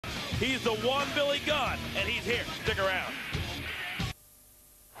He's the one Billy Gunn, and he's here. Stick around.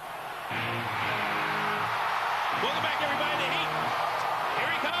 Welcome back, everybody, to Heat. Here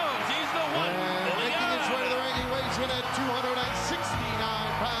he comes. He's the one Billy Gunn. Making his way to the ranking weights in at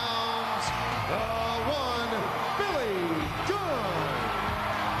 269 pounds, the one Billy Gunn.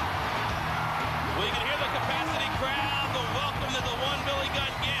 Well, you can hear the capacity crowd, the welcome that the one Billy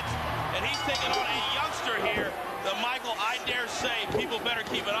Gunn gets. And he's taking on a youngster here that Michael, I dare say, people better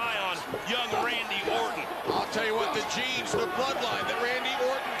keep an eye on, young Randy Orton. I'll tell you what, the genes, the bloodline that Randy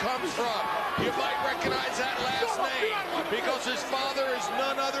Orton comes from, you might recognize that last name because his father is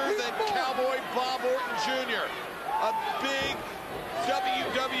none other than Cowboy Bob Orton Jr., a big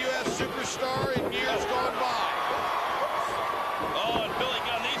WWF superstar in years gone by. Oh, and Billy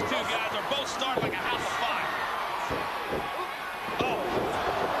Gunn, these two guys are both starting like a house of fire. Oh.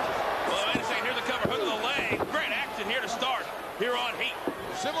 Well, wait a second, here's the cover, hook of the leg. Great action here to start, here on Heat.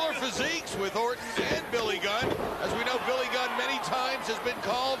 Similar physiques with Orton and Billy Gunn. As we know, Billy Gunn many times has been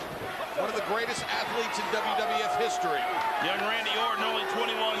called one of the greatest athletes in WWF history. Young Randy Orton, only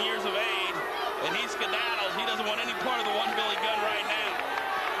 21 years of age, and he skedaddles. He doesn't want any part of the one Billy Gunn right now.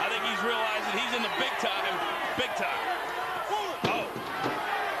 I think he's realizing he's in the big time, big time. Oh.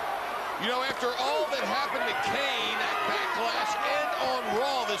 You know, after all that happened to Kane at Backlash and on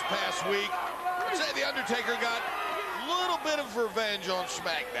Raw this past week, I'd say The Undertaker got a little bit of revenge on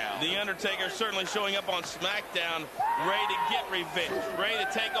SmackDown. The Undertaker certainly showing up on SmackDown, ready to get revenge, ready to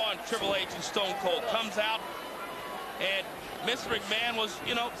take on Triple H and Stone Cold. Comes out, and Mr. McMahon was,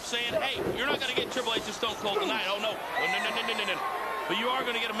 you know, saying, hey, you're not going to get Triple H and Stone Cold tonight. Oh, no. No. But you are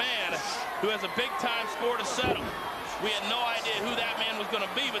going to get a man who has a big-time score to settle. We had no idea who that man was going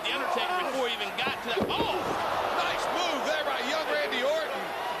to be, but The Undertaker, before he even got to that... Oh! Nice move there by young Randy Orton.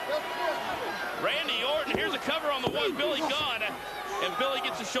 Randy Orton, here's a cover on the one Billy Gunn, and Billy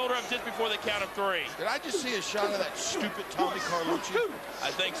gets the shoulder up just before the count of three. Did I just see a shot of that stupid Tommy Carlucci? I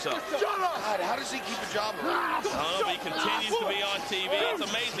think so. God, how does he keep a job around? I don't know, but he continues to be on TV. It's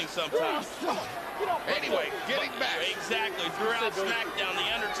amazing sometimes. Anyway, getting back. Exactly. Throughout SmackDown, The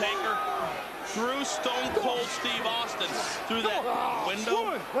Undertaker threw Stone Cold Steve Austin through that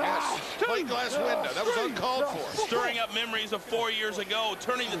window. Yes, plate glass window. That was uncalled for. Stirring up memories of 4 years ago,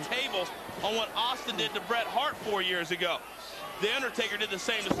 turning the tables on what Austin did to Bret Hart 4 years ago. The Undertaker did the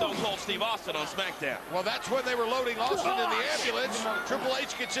same to Stone Cold Steve Austin on SmackDown. Well, that's when they were loading Austin in the ambulance. Triple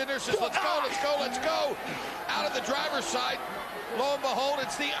H gets in there, says, let's go, let's go, let's go. Out of the driver's side, lo and behold,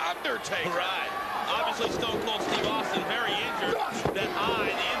 it's The Undertaker. Right. Obviously, Stone Cold Steve Austin very injured. That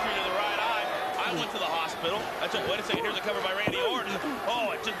eye, the injury to the right eye. I went to the hospital. Wait a second, here's a cover by Randy Orton.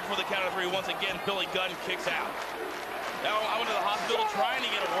 Oh, just before the count of three, once again, Billy Gunn kicks out. Now, I went to the hospital trying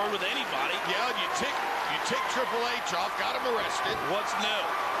to get a word with anybody. Yeah, you tick Triple H off, got him arrested. What's new?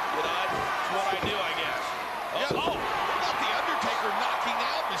 You know, that's what I do, I guess. Yeah. Oh! What about The Undertaker knocking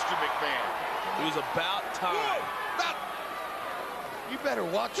out Mr. McMahon? It was about time. You better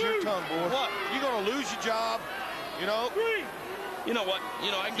watch your tongue, boy. What? You're going to lose your job, you know? You know what?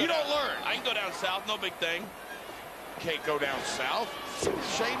 You know, I can go you don't learn. I can go down south, no big thing. Can't go down south.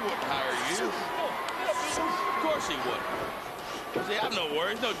 Shane wouldn't hire you. Of course he would. See, I have no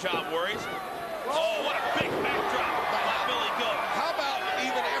worries, no job worries. Oh, what a big backdrop by Billy Gunn. How about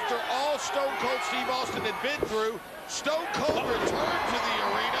even after all Stone Cold Steve Austin had been through, Stone Cold returned to the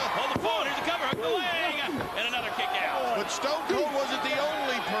arena. Hold the phone, here's the cover, hook the leg, and another kick out. But Stone Cold wasn't the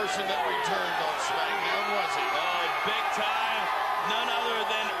only person that returned on SmackDown, was he? Oh, big time. None other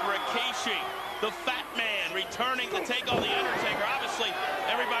than Rikishi, the fat man, returning to take on The Undertaker. Obviously,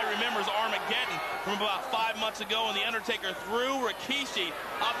 everybody remembers Armageddon from about 5 months ago, and The Undertaker threw Rikishi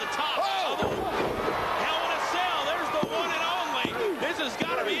off the top of the Hell in a Cell. There's the one and only. This has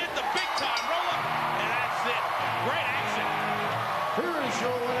got to be it, the big time roll up, and that's it. Great action. Here is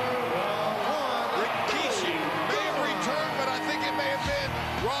your winner, Rikishi may have returned, but I think it may have been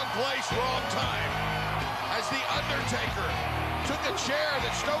wrong place, wrong time. As The Undertaker took a chair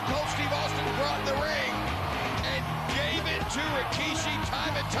that Stone Cold Steve Austin brought in the ring and gave it to Rikishi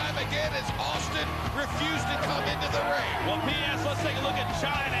time and time again as Austin refused to come into the ring. Well, P.S., let's take a look at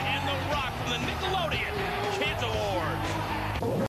China and The Rock from the Nickelodeon Kids Awards.